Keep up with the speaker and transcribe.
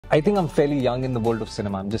I think I'm fairly young in the world of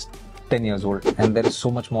cinema. I'm just 10 years old, and there is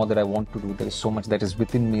so much more that I want to do. There is so much that is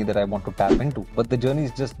within me that I want to tap into. But the journey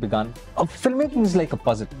has just begun. Filmmaking is like a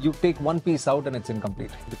puzzle. You take one piece out and it's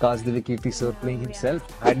incomplete. Because Vikrant sir playing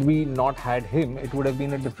himself, had we not had him, it would have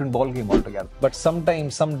been a different ball game altogether. But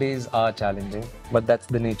sometimes, some days are challenging. But that's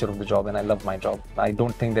the nature of the job, and I love my job. I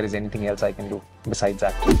don't think there is anything else I can do besides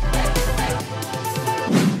acting.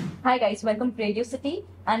 Hi guys, welcome to Radio City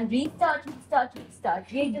and restart.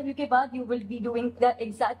 Ye interview ke baad you will be doing the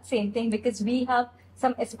exact same thing because we have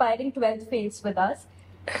some aspiring 12th fails with us,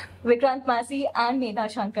 Vikrant Massey and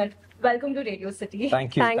Medha Shankar. Welcome to Radio City.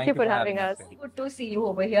 Thank you. Thank you for having us. Good to see you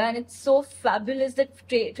over here, and it's so fabulous. The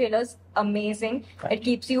trailer's amazing. It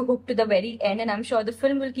keeps you hooked to the very end, and I'm sure the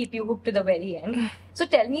film will keep you hooked to the very end. So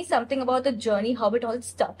tell me something about the journey, how it all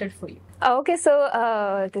started for you. Okay,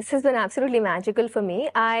 so this has been absolutely magical for me.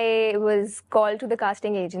 I was called to the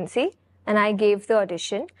casting agency and I gave the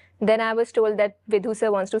audition. Then I was told that Vidhu sir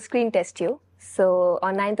wants to screen test you. So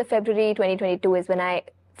on 9th of February 2022 is when I,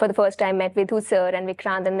 for the first time, met Vidhu sir and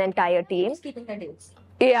Vikrant and the entire team. Just keeping the dates.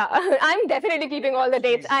 Yeah, I'm definitely keeping all the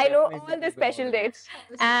dates. I know all the special dates.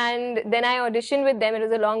 And then I auditioned with them. It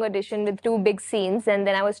was a long audition with 2 big scenes. And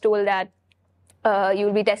then I was told that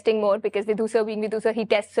you'll be testing more because Vidhu sir, being Vidhu sir, he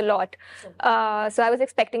tests a lot. So I was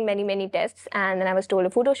expecting many tests. And then I was told a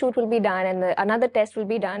photo shoot will be done and another test will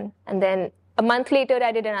be done. And then a month later,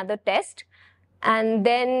 I did another test. And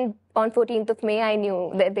then on 14th of May, I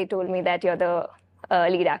knew that they told me that you're the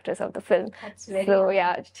lead actress of the film. That's very so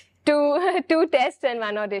yeah, two tests and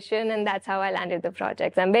 1 audition, and that's how I landed the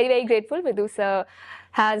project. I'm very grateful. Vidhu sir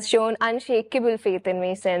has shown unshakable faith in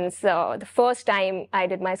me since the first time I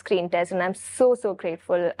did my screen test, and I'm so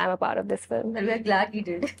grateful I'm a part of this film. Well, we're glad we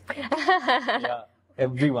did. Yeah,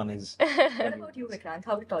 everyone is. What about you, Vikrant?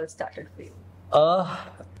 How it all started for you?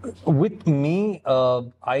 With me,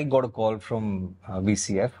 I got a call from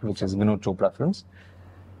VCF, which is Vinod Chopra Films,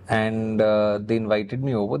 and they invited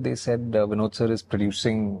me over. They said Vinod sir is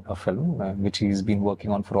producing a film which he's been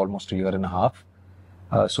working on for almost a year and a half.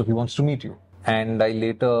 So he wants to meet you. And I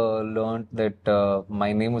later learned that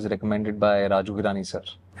my name was recommended by Raju Hirani sir,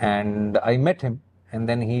 and I met him, and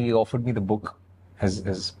then he offered me the book.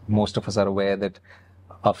 As most of us are aware that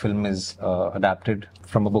our film is adapted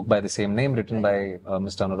from a book by the same name, written by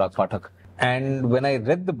Mr. Anurag Pathak. And when I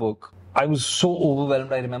read the book, I was so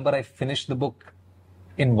overwhelmed. I remember I finished the book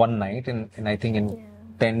in one night, and I think in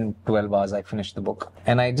 10-12 hours I finished the book.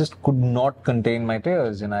 And I just could not contain my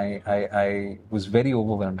tears, and I was very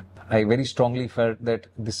overwhelmed. I very strongly felt that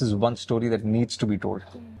this is one story that needs to be told.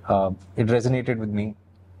 It resonated with me.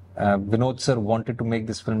 Vinod sir wanted to make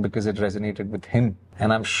this film because it resonated with him.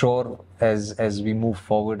 And I'm sure as we move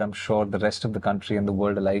forward, I'm sure the rest of the country and the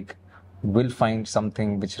world alike will find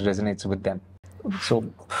something which resonates with them. So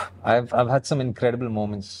I've had some incredible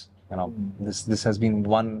moments. You know, this has been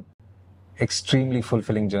one extremely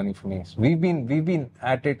fulfilling journey for me. We've been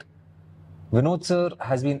at it. Vinod sir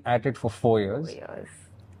has been at it for 4 years. 4 years.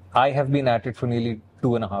 I have been at it for nearly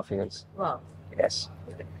 2.5 years. Wow. Yes.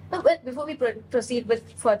 Well, before we proceed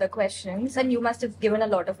with further questions, and you must have given a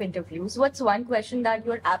lot of interviews, what's one question that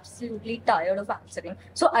you're absolutely tired of answering?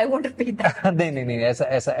 So I won't repeat that. नहीं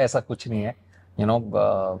ऐसा कुछ नहीं है. You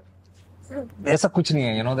know, ऐसा कुछ नहीं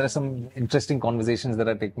है. You know, there are some interesting conversations that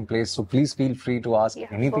are taking place. So please feel free to ask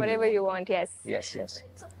anything. Whatever you want, yes. Yes.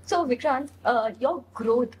 So Vikrant, your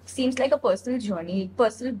growth seems like a personal journey,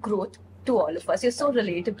 personal growth to all of us. You're so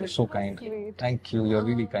relatable. So kind. Thank you. You're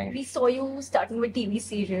really kind. We saw you starting with TV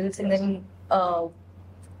serials and then,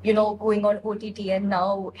 going on OTT and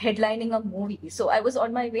now headlining a movie. So I was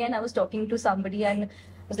on my way and I was talking to somebody and I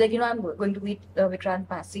was like, I'm going to meet Vikrant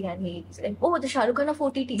Massey, and he's like, oh, the Shah Rukh Khan of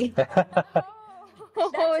OTT.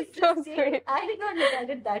 Oh, it's so sweet. I did not look at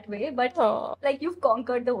it that way, but like you've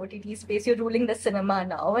conquered the OTT space, you're ruling the cinema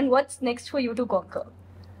now. And what's next for you to conquer?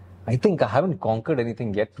 I think I haven't conquered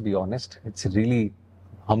anything yet, to be honest. It's really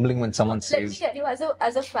humbling when someone says... Let me tell you,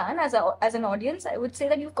 as a fan, as an audience, I would say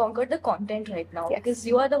that you've conquered the content right now. Yes. Because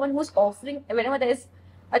you are the one who's offering, whenever there is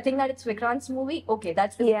a thing that it's Vikrant's movie, okay,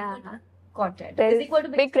 that's the content. There is equal to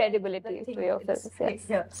big credibility to your films.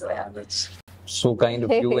 Yes. Yeah, that's so kind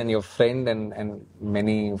of you and your friend and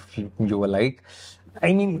many of you alike.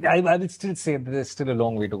 I mean, I would still say that there's still a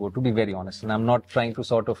long way to go, to be very honest. And I'm not trying to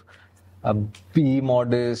sort of be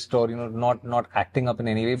modest or, not acting up in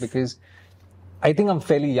any way, because I think I'm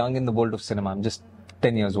fairly young in the world of cinema. I'm just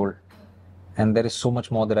 10 years old. And there is so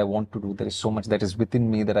much more that I want to do. There is so much that is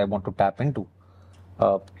within me that I want to tap into.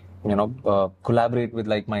 Collaborate with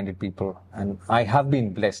like-minded people. And I have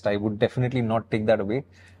been blessed. I would definitely not take that away.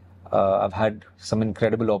 I've had some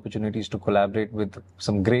incredible opportunities to collaborate with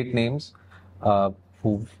some great names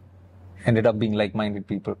who've ended up being like-minded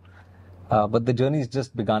people. But the journey's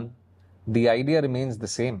just begun. The idea remains the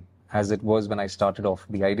same as it was when I started off.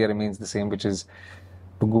 The idea remains the same, which is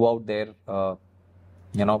to go out there, tell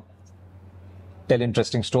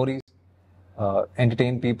interesting stories,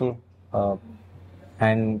 entertain people,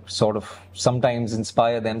 and sort of sometimes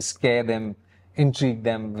inspire them, scare them, intrigue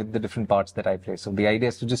them with the different parts that I play. So the idea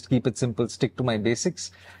is to just keep it simple, stick to my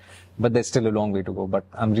basics, but there's still a long way to go. But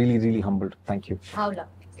I'm really, really humbled. Thank you. How lovely.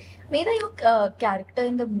 Medha, your character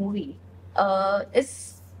in the movie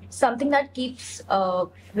is something that keeps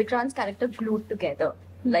Vikrant's character glued together.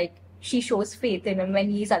 Like, she shows faith in him when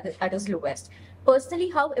he's at his lowest. Personally,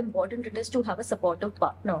 how important it is to have a supportive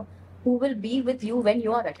partner who will be with you when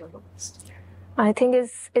you are at your lowest? I think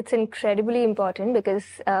it's incredibly important because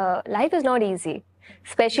life is not easy,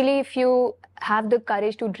 especially if you have the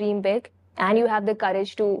courage to dream big and you have the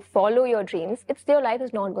courage to follow your dreams. Your life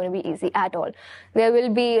is not going to be easy at all. There will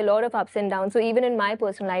be a lot of ups and downs. So even in my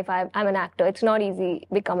personal life, I'm an actor. It's not easy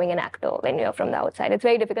becoming an actor when you're from the outside. It's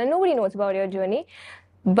very difficult. Nobody knows about your journey.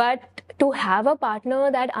 But to have a partner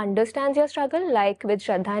that understands your struggle, like with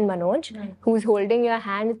Shraddha and Manoj, who's holding your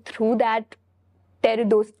hand through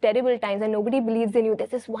those terrible times, and nobody believes in you.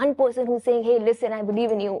 There's this one person who's saying, hey, listen, I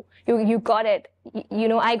believe in you. You got it.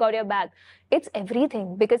 I got your back. It's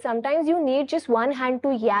everything, because sometimes you need just one hand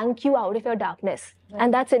to yank you out of your darkness.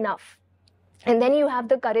 And that's enough. And then you have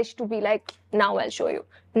the courage to be like, now I'll show you.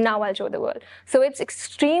 Now I'll show the world. So it's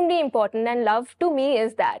extremely important. And love to me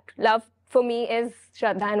is that. Love for me is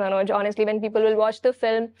Shraddha and Manoj. Honestly, when people will watch the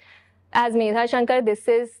film, as Medha Shankar, this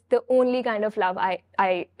is the only kind of love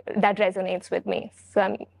that resonates with me.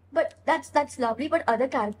 So but that's lovely. But other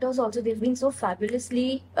characters also, they've been so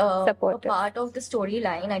fabulously a part of the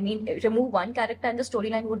storyline. I mean, remove one character and the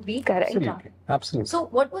storyline would be correct. Absolutely. So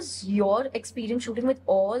what was your experience shooting with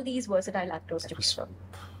all these versatile actors? It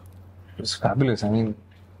was fabulous. I mean,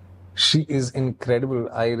 she is incredible.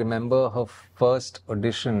 I remember her first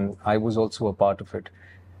audition. I was also a part of it.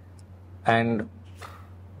 And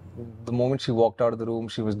the moment she walked out of the room,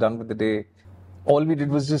 she was done with the day. All we did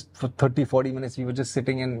was just for 30, 40 minutes, we were just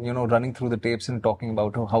sitting and, running through the tapes and talking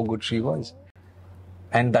about her, how good she was.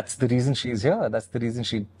 And that's the reason she's here. That's the reason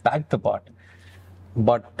she bagged the part.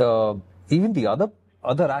 But even the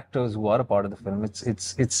other actors who are a part of the film,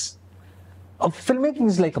 it's filmmaking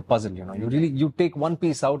is like a puzzle, You take one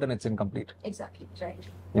piece out and it's incomplete. Exactly, right.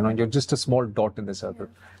 You're just a small dot in the circle.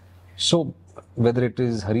 So whether it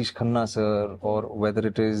is Harish Khanna sir or whether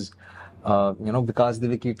it is Vikas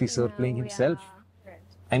Devakirti sir playing himself,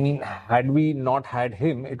 I mean, had we not had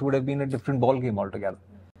him, it would have been a different ball game altogether.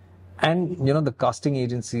 And the casting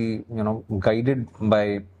agency, guided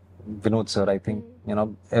by Vinod sir, I think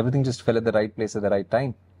everything just fell at the right place at the right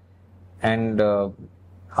time. And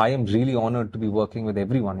I am really honored to be working with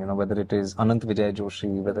everyone, whether it is Anant Vijay Joshi,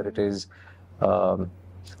 whether it is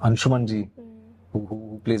Anshumanji,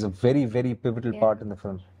 who plays a very, very pivotal part in the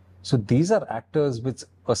film. So these are actors with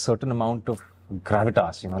a certain amount of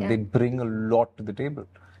gravitas, they bring a lot to the table.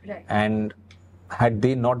 Right. And had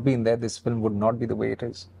they not been there, this film would not be the way it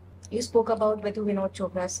is. You spoke about Vidhu Vinod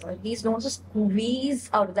Chopra, sir. He's known to squeeze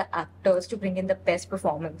out of the actors to bring in the best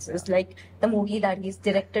performances, like the movie that he's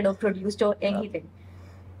directed or produced or anything.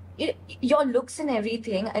 Your looks and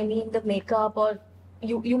everything, I mean, the makeup, or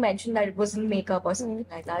you mentioned that it wasn't makeup or something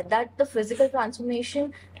like that. That the physical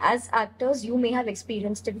transformation, as actors, you may have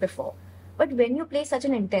experienced it before. But when you play such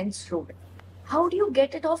an intense role, how do you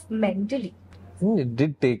get it off mentally? It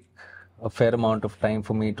did take a fair amount of time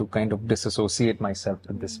for me to kind of disassociate myself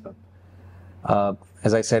with this film.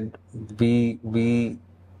 As I said, we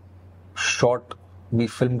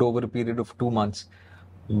filmed over a period of 2 months,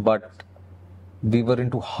 but we were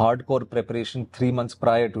into hardcore preparation 3 months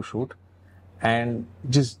prior to shoot, and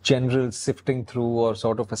just general sifting through or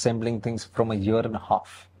sort of assembling things from a year and a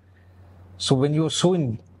half. So when you're so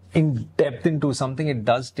in depth into something, it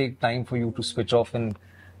does take time for you to switch off and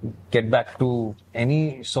get back to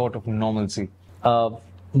any sort of normalcy.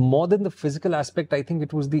 More than the physical aspect, I think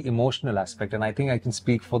it was the emotional aspect, and I think I can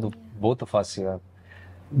speak for the both of us here.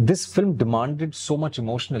 This film demanded so much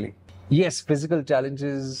emotionally. Yes, physical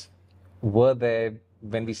challenges were there.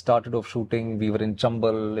 When we started off shooting, we were in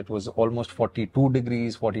Chambal. It was almost 42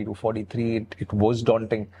 degrees, 42, 43. It was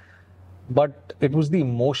daunting. But it was the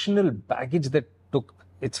emotional baggage that took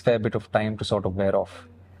its fair bit of time to sort of wear off.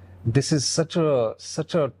 This is such a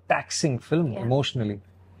taxing film emotionally.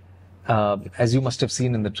 As you must have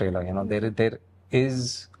seen in the trailer, there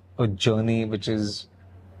is a journey which is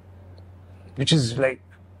like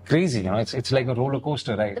crazy. It's like a roller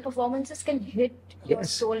coaster, right? The performances can hit your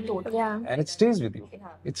Yes. soul totally. Yeah. And it stays with you. Yeah.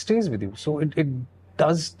 It stays with you. So it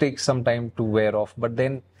does take some time to wear off. But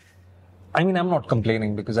then, I mean, I'm not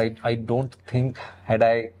complaining because I don't think had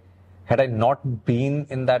I not been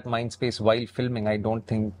in that mind space while filming, I don't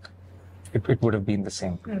think it would have been the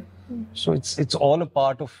same. So it's all a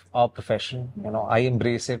part of our profession. I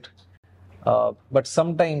embrace it. But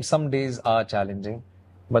sometimes, some days are challenging.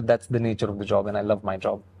 But that's the nature of the job, and I love my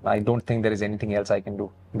job. I don't think there is anything else I can do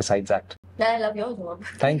besides act. I love your job.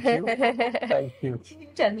 Thank you. Thank you. You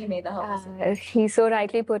tell me, Medha, how was it? He so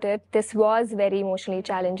rightly put it. This was very emotionally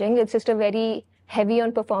challenging. It's just a very heavy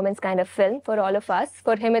on performance kind of film for all of us.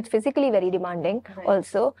 For him, it's physically very demanding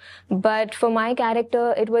also. But for my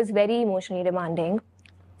character, it was very emotionally demanding.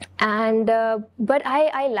 And but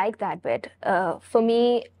I like that bit. For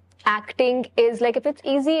me, acting is like, if it's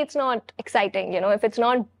easy, it's not exciting. If it's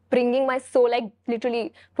not bringing my soul, like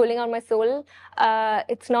literally pulling out my soul,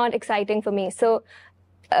 it's not exciting for me. So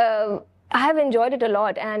I have enjoyed it a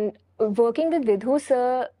lot. And working with Vidhu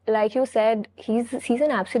sir, like you said, he's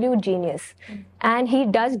an absolute genius. And he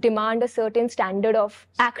does demand a certain standard of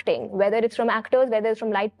acting, whether it's from actors, whether it's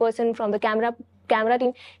from light person, from the camera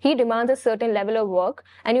team. He demands a certain level of work,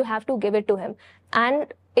 and you have to give it to him.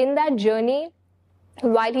 And in that journey,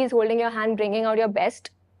 while he's holding your hand, bringing out your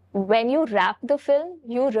best, when you wrap the film,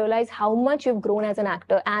 you realize how much you've grown as an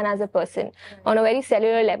actor and as a person on a very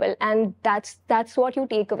cellular level. And that's what you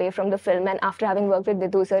take away from the film. And after having worked with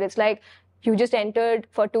Vidhu sir, it's like you just entered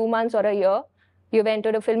for 2 months or a year, you've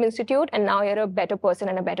entered a film institute, and now you're a better person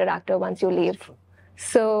and a better actor once you leave.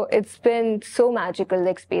 So it's been so magical, the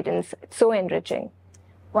experience. It's so enriching.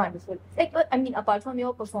 Wonderful. I mean, apart from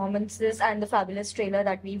your performances and the fabulous trailer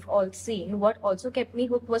that we've all seen, what also kept me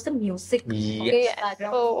hooked was the music. Yes. The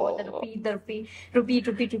background, Oh. the repeat,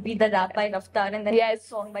 the rap by Raftar, and then Yes. the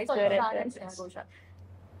song by Correct, Sultan and yes. Shreya Ghoshal.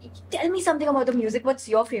 Tell me something about the music. What's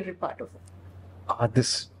your favorite part of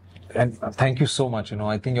it? And thank you so much.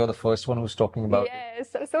 I think you're the first one who's talking about it.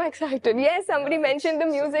 Yes, I'm so excited. Yes, somebody mentioned the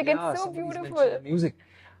music. Yeah, It's so somebody's beautiful. mentioned the music.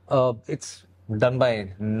 It's done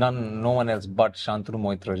by no one else but Shantanu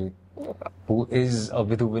Moitraji, who is a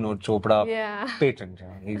Vidhu Vinod Chopra Yeah. patron.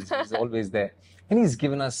 He's always there. And he's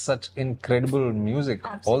given us such incredible music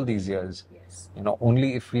all these years. Yes.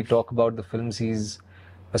 Only if we talk about the films he's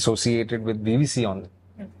associated with BBC on.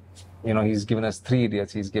 He's given us Three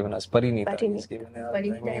Idiots, he's given us Parinita. He's given But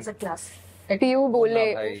that is a class. Piyu Bole.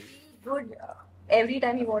 I- Good. Every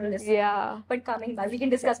time you want to listen. Yeah. But coming back, we can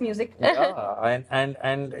discuss music. Yeah,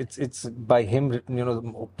 and it's by him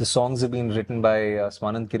written. The songs have been written by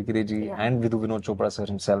Swanand Kirkireji and Vidhu Vinod Chopra sir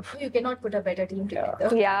himself, You cannot put a better team together.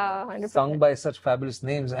 Yeah, 100%. sung by such fabulous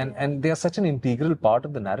names, and they are such an integral part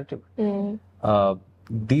of the narrative.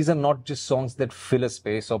 These are not just songs that fill a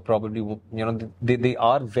space, or probably they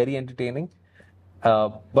are very entertaining,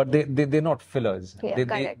 but they're not fillers. Yeah,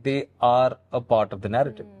 correct. They are a part of the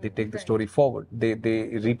narrative. They take the story forward. They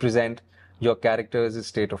represent your character's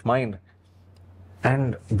state of mind,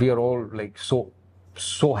 and we are all like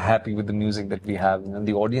so happy with the music that we have.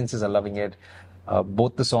 The audiences are loving it.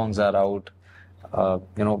 Both the songs are out.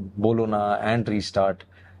 Bolona and Restart.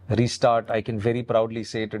 Restart, I can very proudly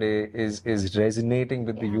say today, is resonating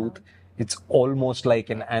with the youth. It's almost like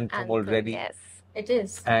an anthem already. Yes. It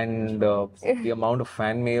is. And the amount of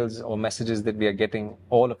fan mails or messages that we are getting,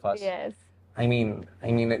 all of us. Yes. I mean,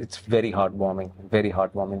 it's very heartwarming, very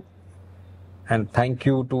heartwarming. And thank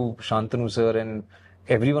you to Shantanu sir and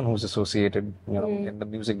everyone who's associated, in the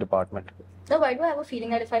music department. No, why do I have a feeling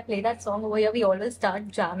that if I play that song over here, we always start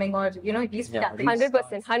jamming or, at least Yeah, dancing?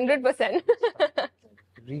 100%. 100%.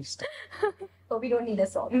 Restart. Oh, we don't need a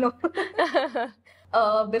song, no.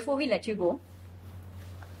 Before we let you go,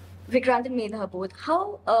 Vikrant and Medha both,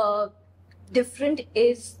 how different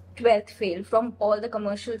is 12th Fail from all the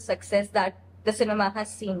commercial success that the cinema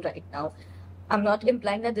has seen right now? I'm not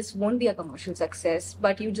implying that this won't be a commercial success,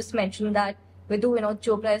 but you just mentioned that Vidhu Vinod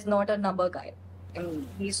Chopra is not a number guy. I mean,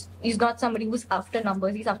 he's not somebody who's after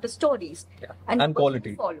numbers, he's after stories. Yeah. And And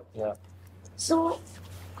quality. Follow. Yeah. So,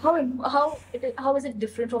 how is it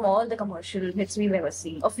different from all the commercial hits we've ever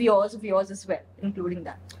seen of yours as well, including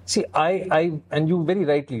that? See, I and you very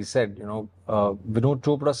rightly said, Vinod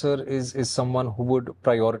Chopra sir is someone who would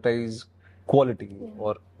prioritize quality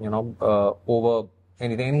or over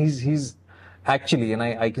anything. And he's actually, and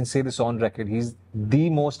I can say this on record, he's the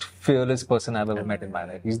most fearless person I've ever met in my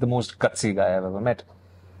life. He's the most gutsy guy I've ever met.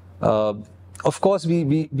 Of course,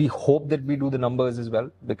 we hope that we do the numbers as well,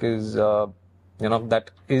 because that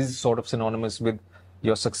is sort of synonymous with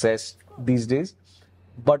your success these days.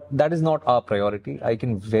 But that is not our priority. I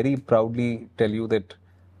can very proudly tell you that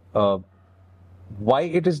Why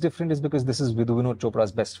it is different is because this is Vidhu Vinod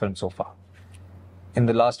Chopra's best film so far. In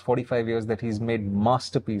the last 45 years that he's made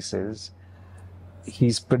masterpieces,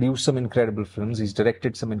 he's produced some incredible films, he's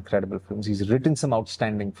directed some incredible films, he's written some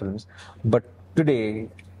outstanding films. But today,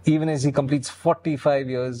 even as he completes 45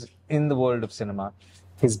 years in the world of cinema,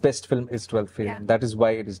 his best film is 12th Fail. Yeah. That is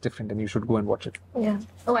why it is different, and you should go and watch it. Yeah.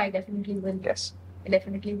 Oh, I definitely will. Yes. I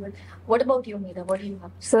definitely will. What about you, Medha? What do you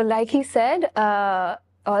have? So, like he said,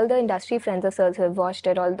 all the industry friends of ours who have watched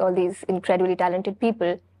it, all these incredibly talented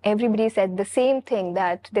people, everybody said the same thing,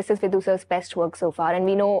 that this is Vidhu sir's best work so far, and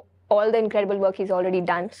we know all the incredible work he's already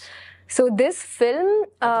done. So this film,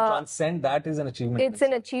 To transcend that is an achievement. it's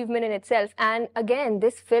an achievement in itself. And again,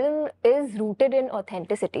 this film is rooted in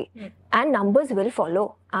authenticity, and numbers will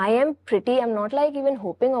follow. I'm not like even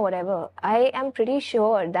hoping or whatever. I am pretty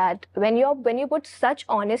sure that when you put such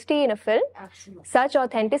honesty in a film, Absolutely. such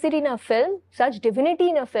authenticity in a film, such divinity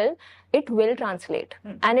in a film, it will translate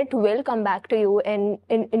and it will come back to you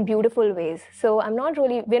in beautiful ways. So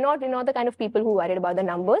we're not the kind of people who worried about the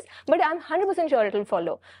numbers, but I'm 100% sure it will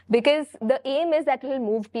follow, because the aim is that it will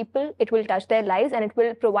move people, it will touch their lives, and it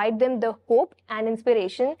will provide them the hope and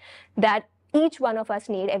inspiration that each one of us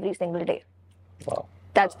need every single day. Wow.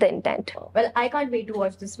 That's the intent. Well, I can't wait to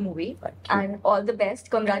watch this movie. Thank you. And all the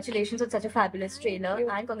best. Congratulations on such a fabulous trailer.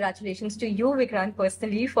 And congratulations to you, Vikrant,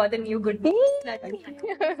 personally, for the new good news.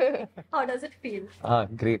 How does it feel?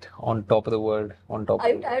 Great. On top of the world. On top Are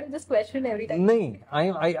of you the tired of this question every time? No,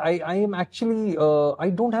 I am actually, I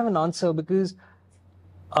don't have an answer, because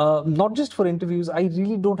not just for interviews, I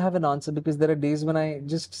really don't have an answer, because there are days when I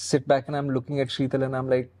just sit back and I'm looking at Sheetal and I'm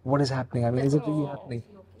like, what is happening? I mean, is it really happening?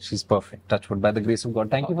 She's perfect. Touch wood, by the grace of God.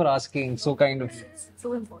 Thank you for asking. So kind of. It's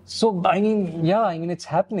so important. So, I mean, yeah, it's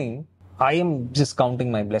happening. I am just counting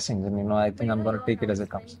my blessings, and I think I'm going to take it as it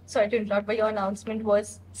comes. Sorry to interrupt, but your announcement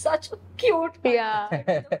was such a cute. Yeah.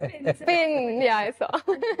 Pin, yeah, I saw.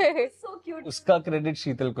 So cute. Uska credit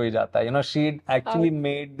Sheetal ko hi jata hai. She actually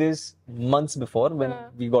made this months before when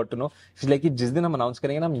we got to know. She's like, जिस दिन हम announce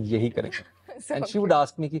करेंगे ना, हम यही करेंगे. And she would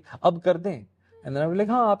ask me कि अब कर दें. And then I was like,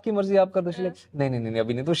 हाँ, आपकी मर्जी, आप कर दो. She's like, नहीं,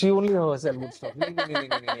 अभी नहीं. तो she only herself would stop. नहीं,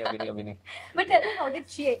 अभी नहीं. But tell me, how did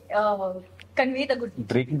she convey the good news?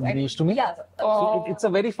 Breaking news to me? Yeah. So it's a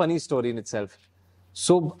very funny story in itself.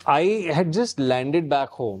 So I had just landed back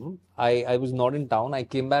home. I was not in town. I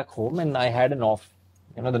came back home and I had an off,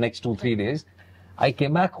 the next 2-3 days. I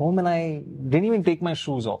came back home and I didn't even take my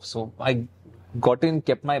shoes off. So I got in,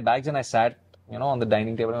 kept my bags, and I sat, on the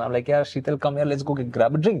dining table, and I'm like, yeah, Sheetal, come here, let's go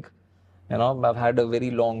grab a drink. I've had a very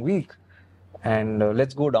long week, and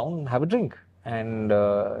let's go down and have a drink. And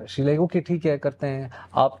she's like, okay, ठीक है, करते हैं.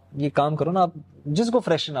 आप ये काम करो ना, आप just go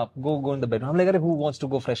freshen up, go in the bedroom. I'm like, who wants to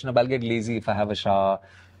go freshen up? I'll get lazy if I have a shower.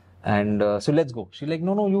 And so let's go. She's like,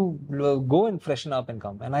 no, you go and freshen up and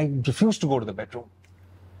come. And I refused to go to the bedroom.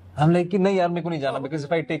 I'm like, नहीं यार, मेरे को नहीं जाना, because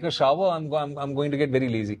if I take a shower, I'm going to get very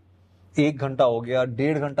lazy. 1 घंटा हो गया,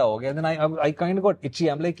 1.5 घंटा हो गया. Then I kind of got itchy.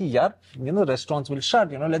 I'm like, yaar, restaurants will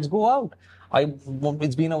shut. Let's go out.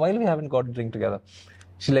 It's been a while we haven't got a drink together.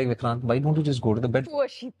 She's like, Vikrant, why don't you just go to the bed? Poor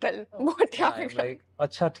Sheetal. I'm like,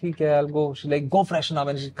 acha, theek hai, I'll go. She's like, go freshen up.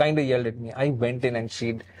 And she kind of yelled at me. I went in and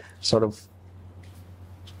she'd sort of,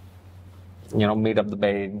 made up the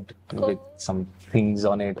bed with some things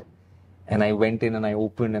on it. And I went in and I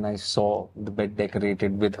opened and I saw the bed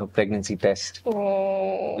decorated with her pregnancy test,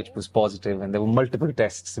 which was positive. And there were multiple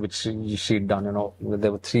tests which she'd done, there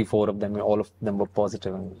were 3-4 of them, all of them were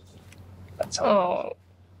positive. And that's how. Oh,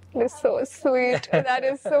 that's so sweet. That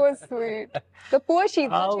is so sweet. The poor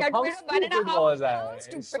Sheetal, she had to wait 1.5 was I? hours.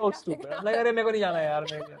 So stupid. I'm like, अरे मेरे को नहीं जाना यार.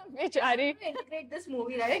 Bechari. Integrate this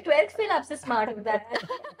movie, right? 12th fail आपसे smart होता है.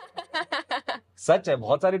 सच है,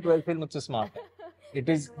 बहुत सारी 12th fail मुझसे smart है. It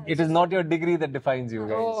is not your degree that defines you,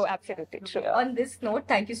 guys. Oh, absolutely true. On this note,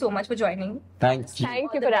 thank you so much for joining. Thank you.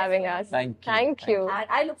 Thank you for having us. Thank you. you. And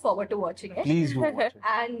I look forward to watching it. Please do watch it.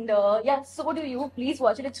 And so do you. Please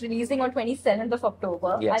watch it. It's releasing on 27th of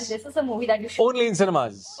October. Yes. And this is a movie that you should. Only in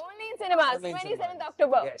cinemas. Only in cinemas, Only in 27th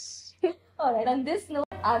October. Yes. Alright, on this note,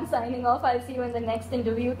 I'm signing off. I'll see you in the next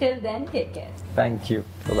interview. Till then, take care. Thank you.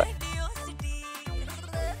 Bye-bye.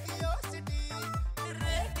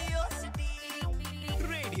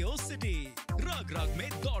 Radio city रग रग में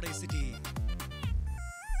दौड़े city